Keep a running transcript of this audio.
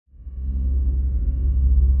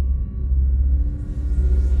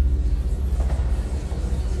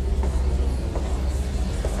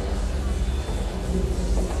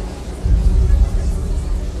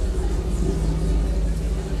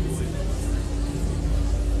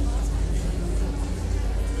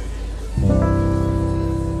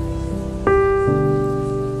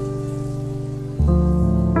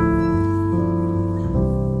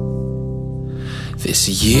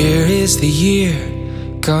This year is the year,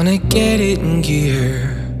 gonna get it in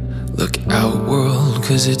gear. Look out world,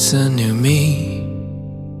 cause it's a new me.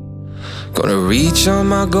 Gonna reach all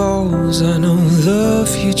my goals, I know the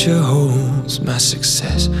future holds my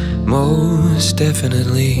success, most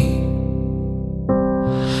definitely.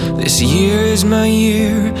 This year is my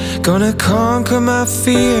year, gonna conquer my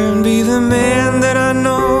fear and be the man that I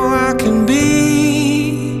know I can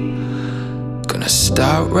be. Gonna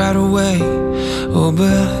start right away, oh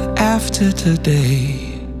but after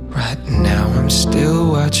today, right now I'm still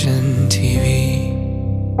watching TV.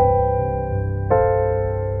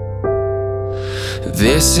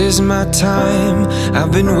 This is my time,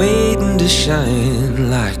 I've been waiting to shine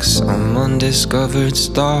like some undiscovered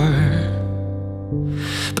star.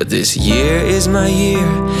 But this year is my year,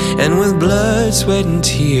 and with blood, sweat and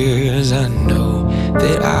tears I know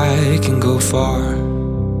that I can go far.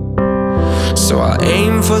 So I'll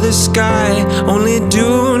aim for the sky, only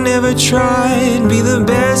do, never try, and be the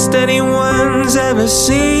best anyone's ever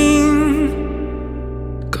seen.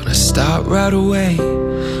 Gonna start right away,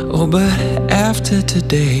 oh but after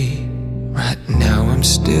today, right now I'm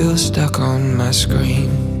still stuck on my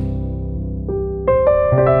screen.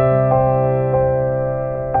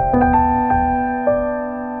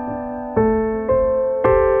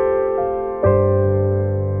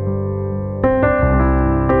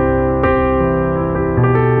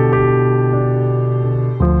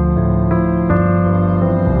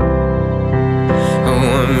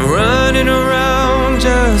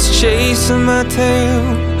 Chasing my tail,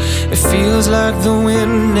 it feels like the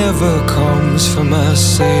wind never comes for my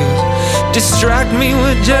sails. Distract me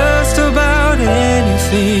with just about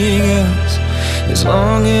anything else, as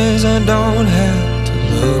long as I don't have to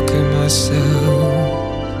look at myself.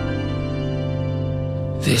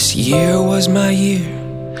 This year was my year,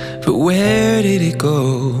 but where did it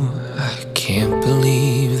go? I can't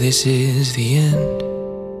believe this is the end.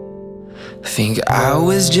 Think I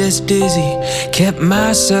was just dizzy, kept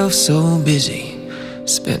myself so busy,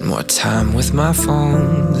 spent more time with my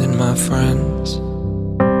phone than my friends.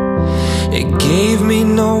 It gave me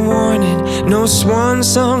no warning, no swan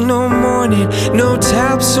song, no morning, no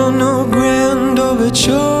taps or no grand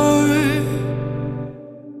overture.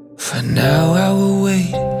 For now I will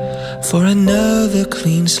wait for another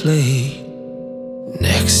clean slate.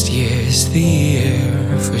 Next year's the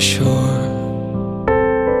year for sure.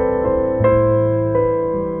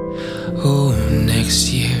 Oh,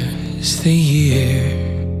 next year is the year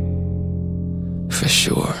for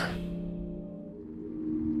sure.